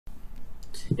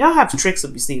Y'all have tricks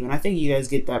up your sleeve, and I think you guys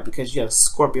get that because you have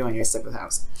Scorpio in your 7th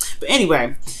house. But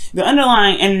anyway, the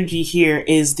underlying energy here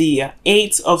is the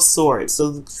 8 of Swords.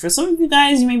 So for some of you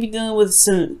guys, you may be dealing with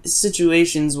some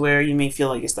situations where you may feel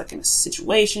like you're stuck in a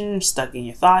situation, stuck in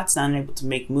your thoughts, not able to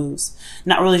make moves,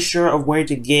 not really sure of where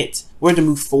to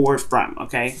move forward from,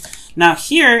 okay? Now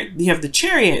here, you have the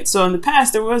Chariot. So in the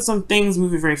past, there was some things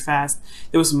moving very fast.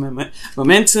 There was some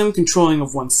momentum, controlling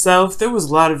of oneself. There was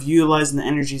a lot of utilizing the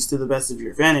energies to the best of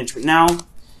your advantage. But now,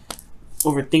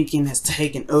 overthinking has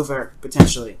taken over,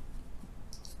 potentially.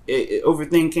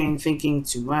 Overthinking, thinking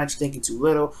too much, thinking too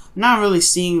little, not really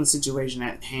seeing the situation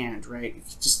at hand, right?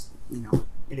 It's just,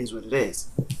 it is what it is.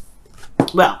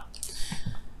 Well,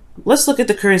 let's look at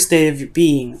the current state of your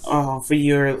being for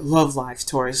your love life,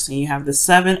 Taurus. And you have the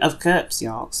 7 of Cups,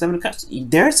 y'all. 7 of Cups.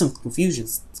 There's some confusing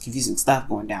stuff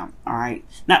going down, all right?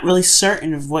 Not really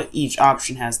certain of what each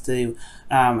option has,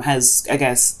 I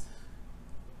guess,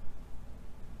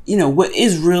 what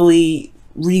is really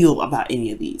real about any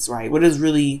of these, right? What is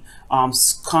really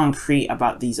concrete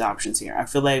about these options here? I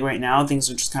feel like right now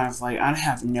things are just kind of like, I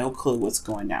have no clue what's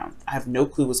going down. I have no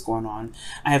clue what's going on.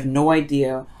 I have no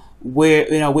idea where,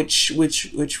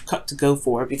 which cup to go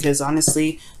for, because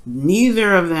honestly,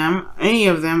 neither of them, any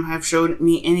of them, have showed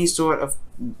me any sort of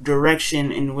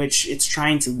direction in which it's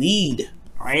trying to lead,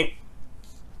 right?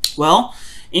 Well,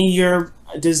 in your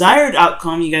desired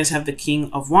outcome, you guys have the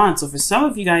King of Wands. So for some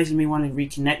of you guys, you may want to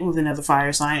reconnect with another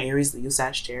fire sign, Aries, Leo,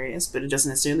 Sagittarius, but it doesn't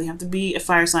necessarily have to be a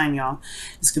fire sign, y'all.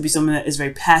 This could be someone that is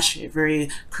very passionate, very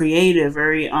creative,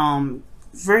 very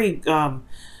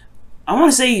I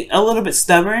want to say a little bit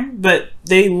stubborn, but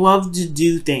they love to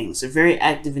do things. They're very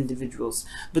active individuals.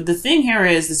 But the thing here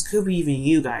is, this could be even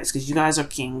you guys, because you guys are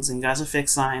kings and you guys are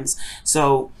fixed signs.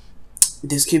 So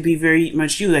this could be very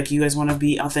much you. Like, you guys want to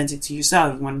be authentic to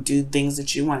yourself. You want to do things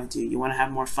that you want to do. You want to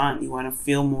have more fun. You want to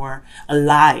feel more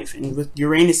alive. And with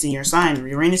Uranus in your sign,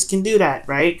 Uranus can do that,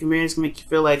 right? Uranus can make you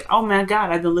feel like, oh my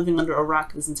God, I've been living under a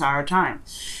rock this entire time.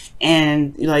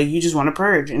 And like, you just want to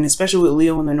purge. And especially with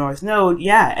Leo in the North Node,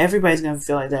 yeah, everybody's going to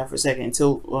feel like that for a second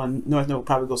until North Node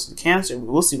probably goes to the Cancer.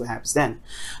 We'll see what happens then.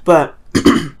 But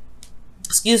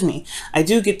excuse me, I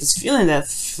do get this feeling that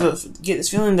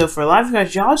for a lot of you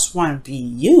guys, y'all just want to be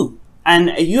you.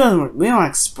 And we want to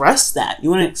express that. You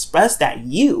want to express that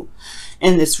you.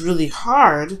 And it's really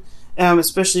hard,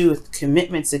 especially with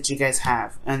commitments that you guys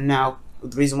have. And now,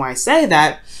 the reason why I say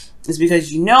that is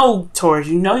because Taurus,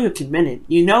 you're committed.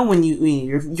 When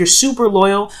you're super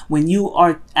loyal. When you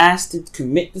are asked to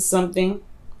commit to something,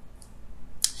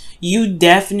 you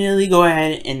definitely go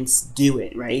ahead and do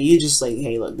it, right? You just like,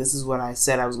 hey, look, this is what I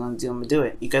said I was going to do. I'm going to do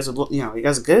it. You guys are, you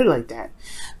guys are good like that.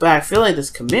 But I feel like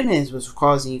this commitment is what's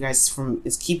causing you guys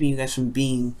is keeping you guys from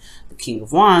being the King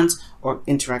of Wands or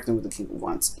interacting with the King of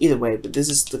Wands. Either way, but this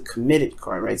is the committed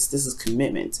card, right? So this is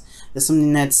commitment. There's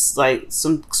something that's like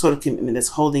some sort of commitment that's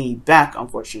holding you back,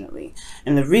 unfortunately.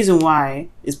 And the reason why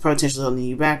it's potentially holding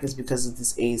you back is because of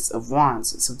this Ace of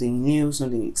Wands. It's something new,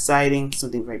 something exciting,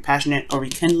 something very passionate, or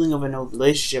rekindling of an old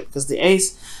relationship. Because the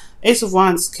Ace of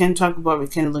Wands can talk about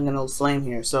rekindling an old flame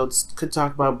here. So it could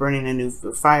talk about burning a new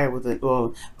fire with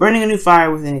burning a new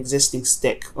fire with an existing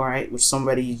stick, all right, with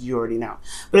somebody you already know.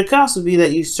 But it could also be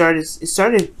that it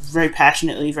started very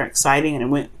passionately, very exciting, and it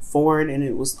went forward and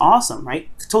it was awesome, right?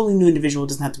 Totally new individual,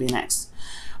 doesn't have to be an ex.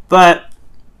 But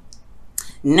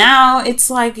now it's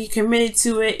like you committed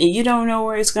to it and you don't know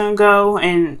where it's gonna go,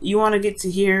 and you want to get to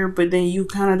here, but then you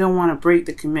kind of don't want to break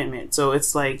the commitment. So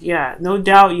it's like, yeah, no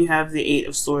doubt you have the 8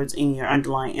 of Swords in your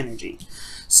underlying energy.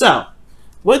 So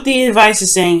what the advice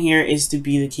is saying here is to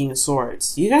be the King of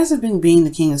Swords. You guys have been being the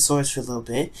King of Swords for a little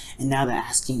bit, and now they're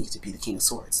asking you to be the King of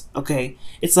Swords. Okay,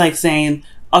 it's like saying,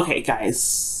 okay,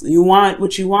 guys, you want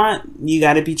what you want. You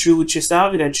got to be true with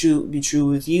yourself. You got to be true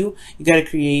with you. You got to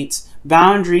create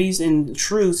boundaries and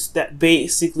truths that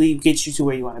basically get you to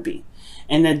where you want to be.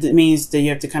 And that means that you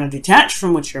have to kind of detach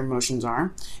from what your emotions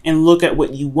are and look at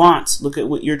what you want. Look at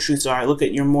what your truths are. Look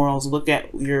at your morals. Look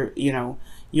at your,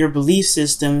 your belief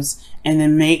systems, and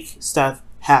then make stuff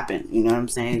happen. You know what I'm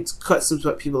saying? It's cut some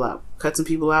people out. Cut some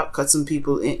people out. Cut some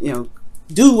people in,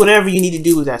 do whatever you need to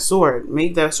do with that sword.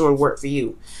 Make that sword work for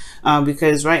you.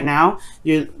 Because right now,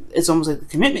 it's almost like the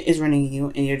commitment is running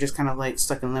you, and you're just kind of like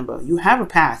stuck in limbo. You have a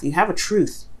path. You have a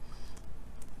truth.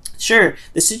 Sure,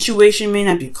 the situation may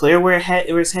not be clear where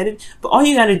it's headed, but all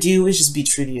you got to do is just be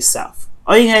true to yourself.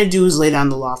 All you gotta do is lay down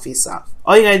the law for yourself.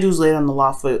 All you gotta do is lay down the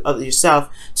law for yourself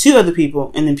to other people,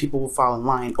 and then people will fall in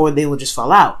line, or they will just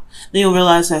fall out. Then you'll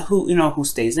realize that who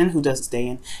stays in, who doesn't stay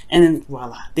in, and then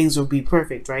voila, things will be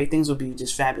perfect, right? Things will be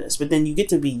just fabulous. But then you get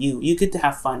to be you. You get to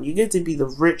have fun. You get to be the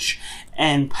rich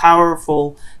and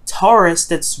powerful Taurus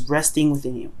that's resting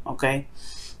within you. Okay.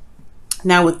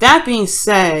 Now, with that being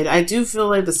said, I do feel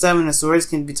like the Seven of Swords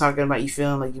can be talking about you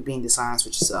feeling like you're being dishonest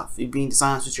with yourself. You're being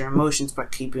dishonest with your emotions by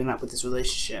keeping up with this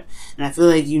relationship. And I feel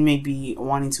like you may be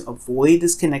wanting to avoid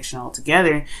this connection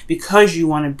altogether because you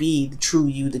want to be the true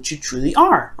you that you truly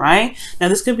are, right? Now,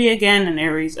 this could be, again, an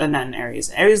Aries, not an Aries.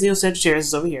 Aries, Leo, Sagittarius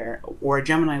is over here, or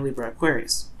Gemini, Libra,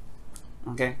 Aquarius.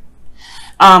 Okay?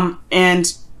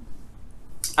 And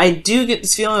I do get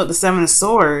this feeling of the Seven of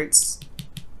Swords.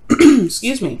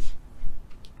 Excuse me.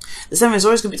 The Seven of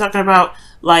Swords could be talking about,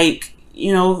 like,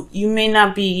 you may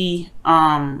not be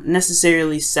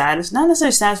necessarily satisfied, not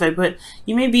necessarily satisfied, but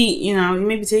you may be,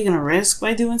 taking a risk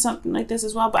by doing something like this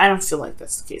as well. But I don't feel like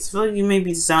that's the case. I feel like you may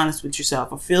be dishonest with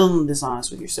yourself, or feeling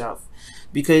dishonest with yourself,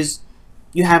 because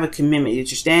you have a commitment that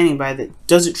you're standing by that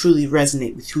doesn't truly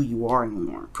resonate with who you are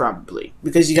anymore, probably.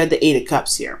 Because you got the Eight of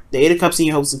Cups here. The Eight of Cups in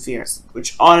your hopes and fears,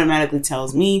 which automatically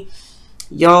tells me,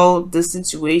 yo, this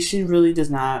situation really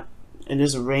does not, it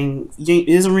doesn't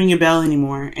ring your bell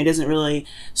anymore. It doesn't really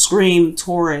scream,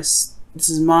 Taurus, this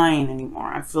is mine anymore.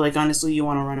 I feel like, honestly, you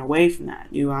want to run away from that.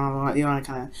 You want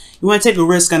to take a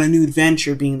risk on a new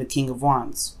adventure, being the King of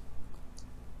Wands.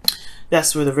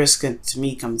 That's where the risk to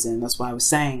me comes in. That's why I was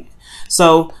saying it.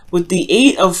 So with the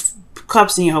Eight of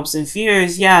Cups in your hopes and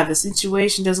fears, yeah, the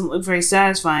situation doesn't look very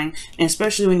satisfying, and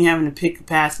especially when you're having to pick a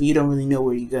path and you don't really know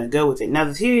where you're going to go with it. Now,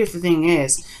 the thing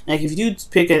is, like, if you do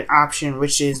pick an option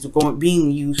which is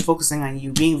being you, focusing on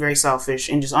you, being very selfish,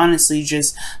 and just honestly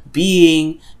just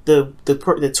being the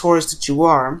Taurus that you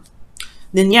are,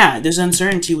 then yeah, there's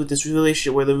uncertainty with this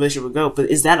relationship, where the relationship would go. But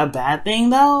is that a bad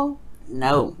thing, though?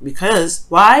 No, because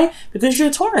why? Because you're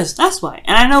a Taurus. That's why.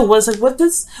 And I know what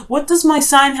does my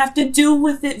sign have to do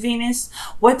with it, Venus?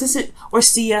 What does it, or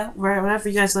Sia, whatever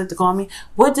you guys like to call me?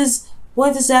 What does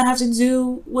that have to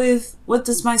do with? What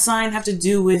does my sign have to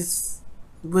do with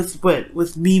what?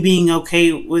 With me being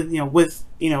okay with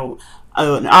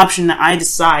an option that I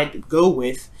decide to go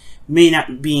with may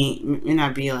not be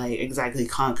like exactly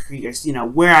concrete, or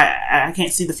where I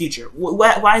can't see the future.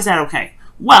 Why is that okay?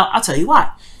 Well, I'll tell you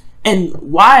why. And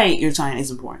why your sign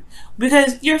is important.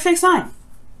 Because you're a fixed sign.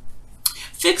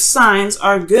 Fixed signs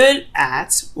are good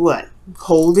at what?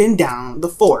 Holding down the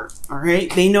fort.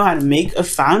 Alright? They know how to make a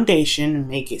foundation and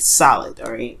make it solid.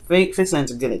 Alright? Fixed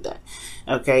signs are good at that.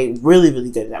 Okay? Really,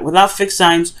 really good at that. Without fixed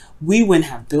signs, we wouldn't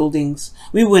have buildings.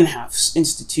 We wouldn't have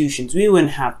institutions. We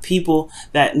wouldn't have people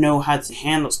that know how to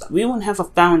handle stuff. We wouldn't have a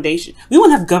foundation. We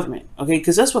wouldn't have government. Okay?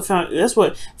 Because that's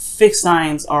what fixed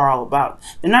signs are all about.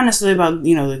 They're not necessarily about,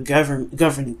 the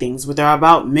governing things, but they're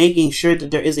about making sure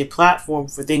that there is a platform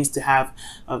for things to have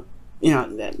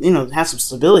have some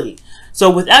stability. So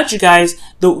without you guys,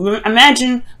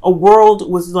 imagine a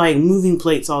world with like moving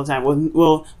plates all the time.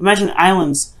 Well, imagine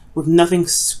islands with nothing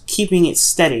keeping it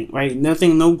steady, right?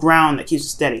 No ground that keeps it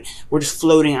steady. We're just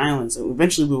floating islands. And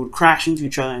eventually we would crash into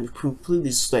each other and completely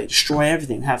just like destroy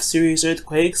everything, have serious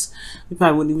earthquakes. We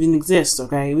probably wouldn't even exist,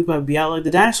 okay? We'd probably be out like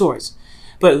the dinosaurs.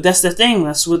 But that's the thing.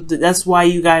 That's why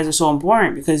you guys are so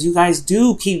important, because you guys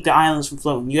do keep the islands from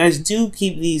floating. You guys do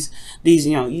keep these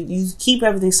you keep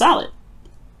everything solid.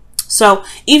 So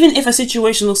even if a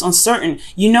situation looks uncertain,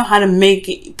 you know how to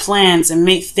make plans and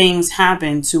make things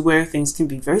happen to where things can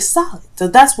be very solid. So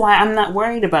that's why I'm not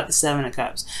worried about the Seven of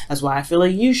Cups. That's why I feel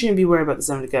like you shouldn't be worried about the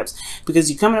Seven of Cups.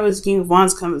 Because you coming up with the King of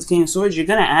Wands, coming up with the King of Swords, you're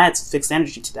going to add some fixed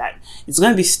energy to that. It's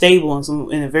going to be stable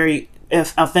in a very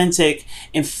authentic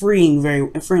and freeing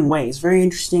way. It's very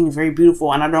interesting and very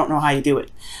beautiful, and I don't know how you do it.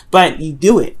 But you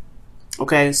do it.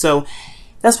 Okay? So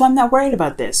that's why I'm not worried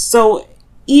about this. So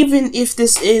even if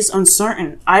this is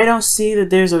uncertain, I don't see that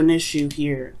there's an issue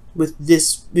here with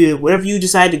this. Whatever you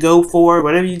decide to go for,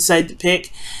 whatever you decide to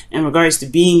pick in regards to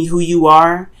being who you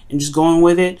are and just going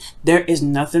with it, there is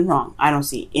nothing wrong. I don't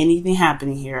see anything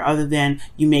happening here other than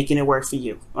you making it work for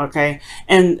you. Okay?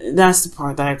 And that's the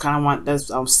part that I kind of want.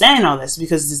 I'm saying all this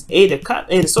because this Eight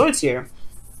of Swords here,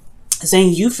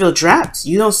 saying you feel trapped.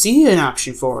 You don't see an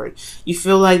option forward. You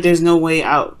feel like there's no way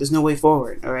out. There's no way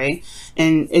forward. All right.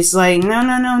 And it's like,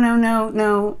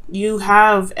 no. You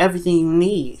have everything you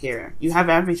need here. You have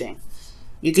everything.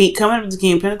 You keep coming up with the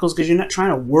King of Pentacles because you're not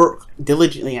trying to work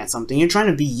diligently at something. You're trying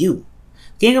to be you.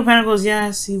 King of Pentacles,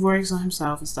 yes, he works on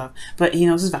himself and stuff, but he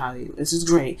knows his value. This is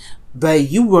great. But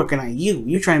you working on you.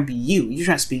 You're trying to be you. You're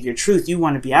trying to speak your truth. You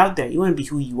want to be out there. You want to be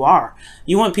who you are.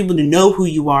 You want people to know who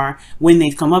you are when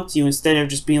they've come up to you, instead of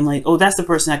just being like, oh, that's the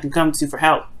person I can come to for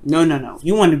help. No, no, no.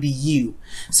 You want to be you.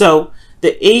 So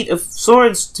the Eight of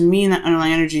Swords, to me, in that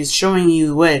underlying energy, is showing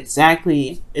you what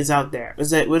exactly is out there.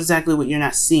 What exactly what you're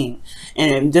not seeing,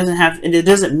 and it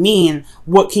doesn't mean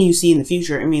what can you see in the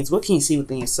future. It means what can you see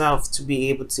within yourself to be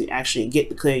able to actually get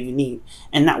the clarity you need,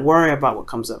 and not worry about what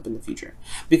comes up in the future.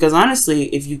 Because honestly,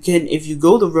 if you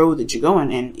go the road that you're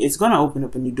going, and it's going to open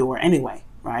up a new door anyway,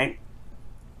 right?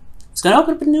 It's going to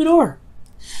open up a new door.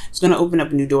 It's going to open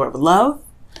up a new door of love,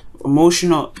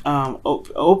 emotional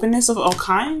openness of all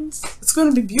kinds. It's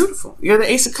going to be beautiful. You're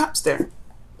the Ace of Cups there.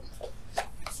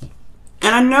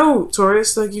 And I know,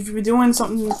 Taurus, like, if you've been doing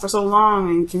something for so long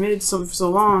and committed to something for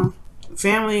so long,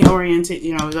 family oriented,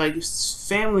 you know, like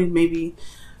family, maybe,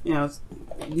 you know,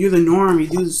 you're the norm. You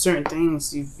do certain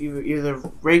things. You're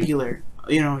the regular.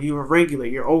 You know, you're a regular.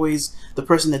 You're always the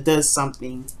person that does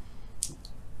something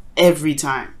every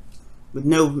time with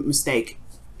no mistake.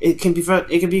 It can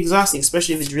be exhausting,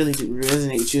 especially if it really didn't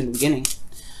resonate with you in the beginning.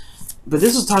 But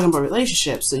this was talking about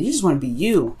relationships, so you just want to be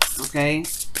you, okay?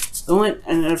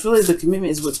 And I feel like the commitment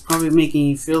is what's probably making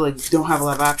you feel like you don't have a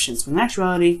lot of options. But in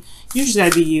actuality, you just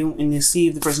gotta be you, and you see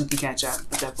if the person can catch up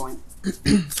at that point.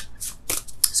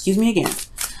 Excuse me again.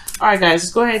 All right, guys,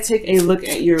 let's go ahead and take a look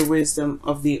at your wisdom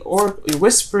of the your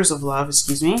whispers of love.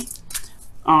 Excuse me.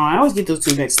 I always get those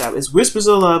two mixed up. It's Whispers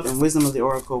of Love and Wisdom of the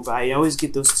Oracle, but I always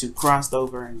get those two crossed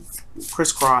over and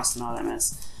crisscrossed and all that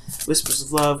mess. Whispers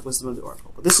of Love, Wisdom of the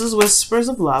Oracle. But this is Whispers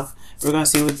of Love. We're going to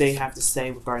see what they have to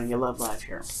say regarding your love life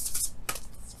here.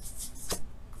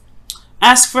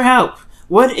 Ask for help.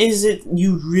 What is it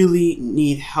you really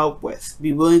need help with?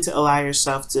 Be willing to allow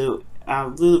yourself to,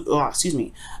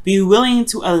 be willing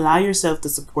to allow yourself the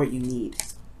support you need.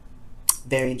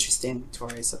 Very interesting,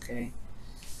 Taurus, okay?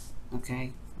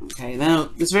 Okay.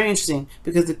 Now, it's very interesting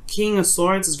because the King of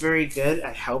Swords is very good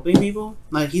at helping people.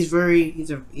 Like, he's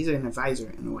an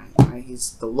advisor in a way, right?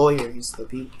 He's the lawyer. He's the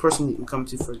person you can come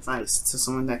to for advice, to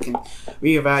someone that can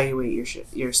reevaluate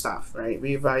your stuff, right?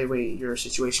 Reevaluate your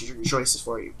situations, your choices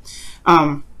for you.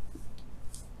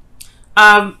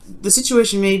 The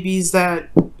situation may be is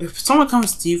that if someone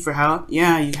comes to you for help,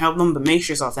 yeah, you help them, but make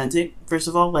sure it's authentic. First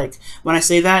of all, like, when I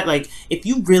say that, like, if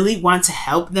you really want to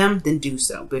help them, then do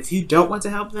so. But if you don't want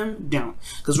to help them, don't.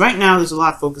 Because right now, there's a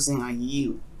lot focusing on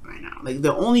you right now. Like,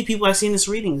 the only people I see in this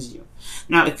reading is you.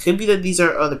 Now, it could be that these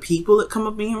are other people that come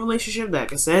up in your relationship.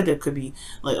 Like I said, there could be,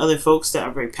 like, other folks that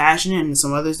are very passionate and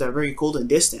some others that are very cold and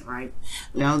distant, right?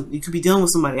 You know, you could be dealing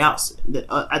with somebody else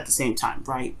at the same time,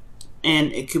 right?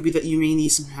 And it could be that you may need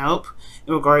some help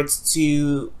in regards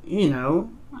to, you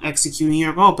know, executing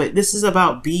your goal. But this is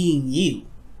about being you.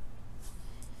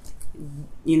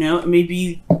 You know,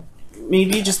 maybe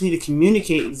you just need to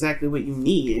communicate exactly what you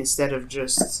need instead of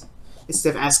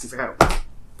asking for help.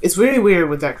 It's very weird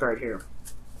with that card here.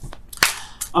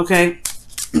 Okay.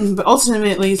 But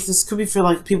ultimately, this could be for,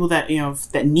 like, people that, you know,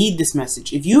 that need this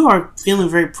message. If you are feeling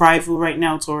very prideful right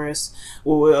now, Taurus,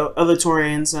 or other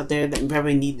Taurians out there that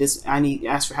probably need this,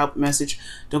 ask for help message,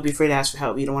 don't be afraid to ask for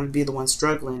help. You don't want to be the one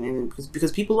struggling, and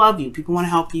because people love you, people want to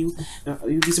help you.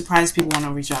 You'd be surprised if people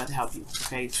want to reach out to help you.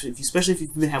 Okay, especially if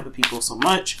you've been helping people so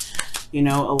much, you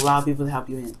know, allow people to help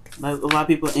you in, allow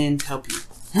people in to help you,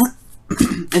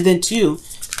 and then two,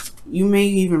 you may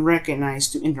even recognize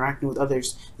through interacting with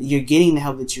others that you're getting the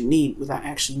help that you need without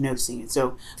actually noticing it.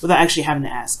 So without actually having to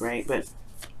ask, right? But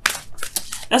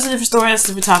that's a different story, that's a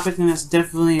different topic, and that's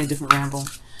definitely a different ramble.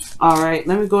 All right,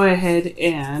 let me go ahead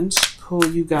and pull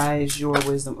you guys your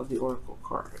Wisdom of the Oracle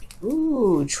card.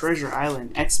 Ooh, Treasure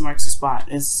Island. X marks the spot.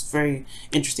 It's a very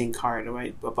interesting card,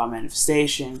 right? About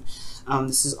manifestation.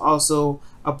 This is also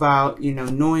about, you know,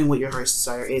 knowing what your heart's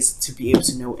desire is to be able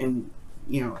to know and,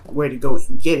 you know, where to go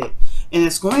and get it. And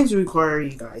it's going to require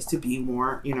you guys to be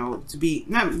more, you know,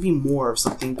 not be more of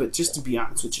something, but just to be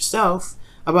honest with yourself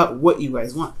about what you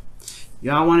guys want.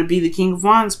 Y'all want to be the King of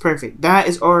Wands? Perfect. That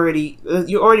is already,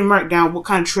 you already marked down what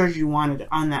kind of treasure you wanted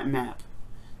on that map.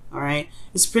 All right.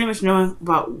 It's pretty much knowing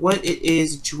about what it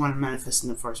is that you want to manifest in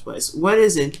the first place. What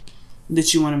is it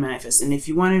that you want to manifest? And if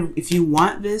you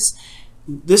want this,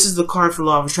 this is the card for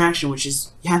Law of Attraction, which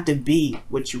is you have to be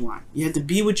what you want. You have to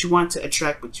be what you want to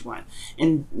attract what you want,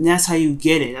 and that's how you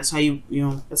get it. That's how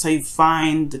that's how you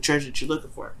find the treasure that you're looking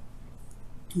for.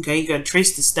 Okay, you got to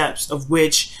trace the steps of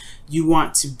which you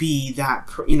want to be that,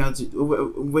 you know,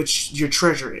 which your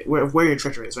treasure is, where your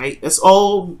treasure is, right? That's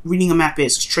all reading a map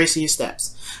is tracing your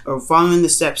steps or following the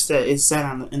steps that is set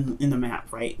on in the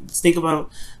map, right? Let's think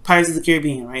about Pirates of the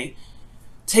Caribbean, right?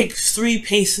 take 3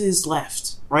 paces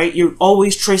left, right? You're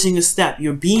always tracing a step.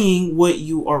 You're being what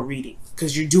you are reading,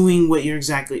 because you're doing what you're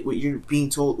being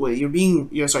told. You're reading.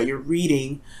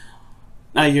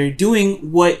 You're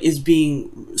doing what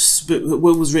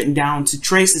was written down to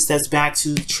trace the steps back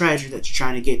to the treasure that you're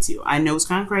trying to get to. I know it's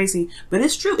kind of crazy, but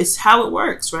it's true. It's how it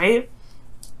works, right?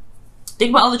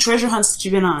 Think about all the treasure hunts that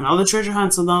you've been on, all the treasure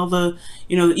hunts and all the,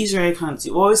 the Easter egg hunts.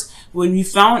 You always, when you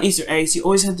found Easter eggs, you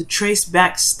always had to trace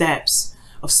back steps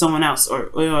of someone else, or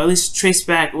at least trace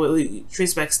back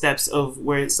steps of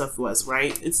where stuff was,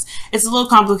 right? It's a little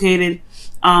complicated,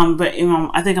 but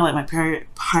I think I like my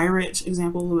pirate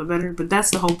example a little bit better. But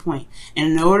that's the whole point.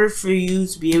 And in order for you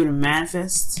to be able to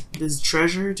manifest this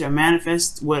treasure, to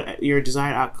manifest what your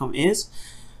desired outcome is,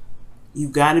 you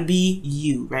gotta be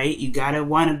you, right? You gotta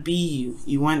want to be you.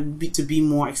 You want to be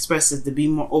more expressive, to be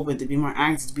more open, to be more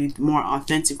active, to be more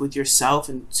authentic with yourself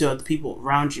and to other people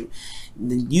around you.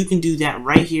 Then you can do that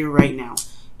right here, right now.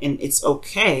 And it's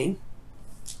okay,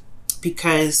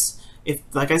 because if,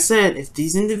 like I said, if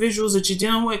these individuals that you're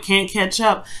dealing with can't catch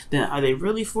up, then are they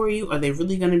really for you? Are they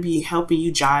really going to be helping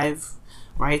you jive,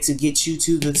 right, to get you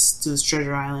to this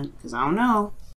treasure island? Because I don't know.